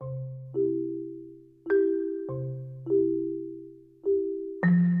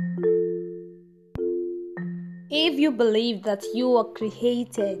If you believe that you are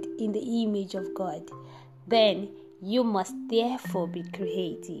created in the image of God, then you must therefore be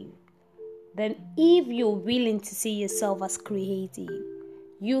creative. Then if you're willing to see yourself as creative,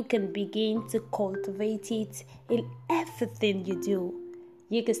 you can begin to cultivate it in everything you do.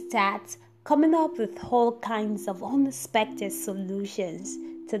 You can start coming up with all kinds of unexpected solutions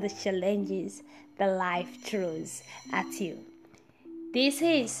to the challenges that life throws at you. This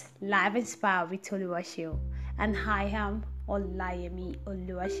is Life Inspired with Oluwasho, and I am Olayemi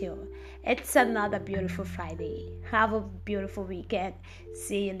Oluwasho. It's another beautiful Friday. Have a beautiful weekend.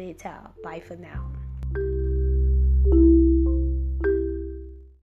 See you later. Bye for now.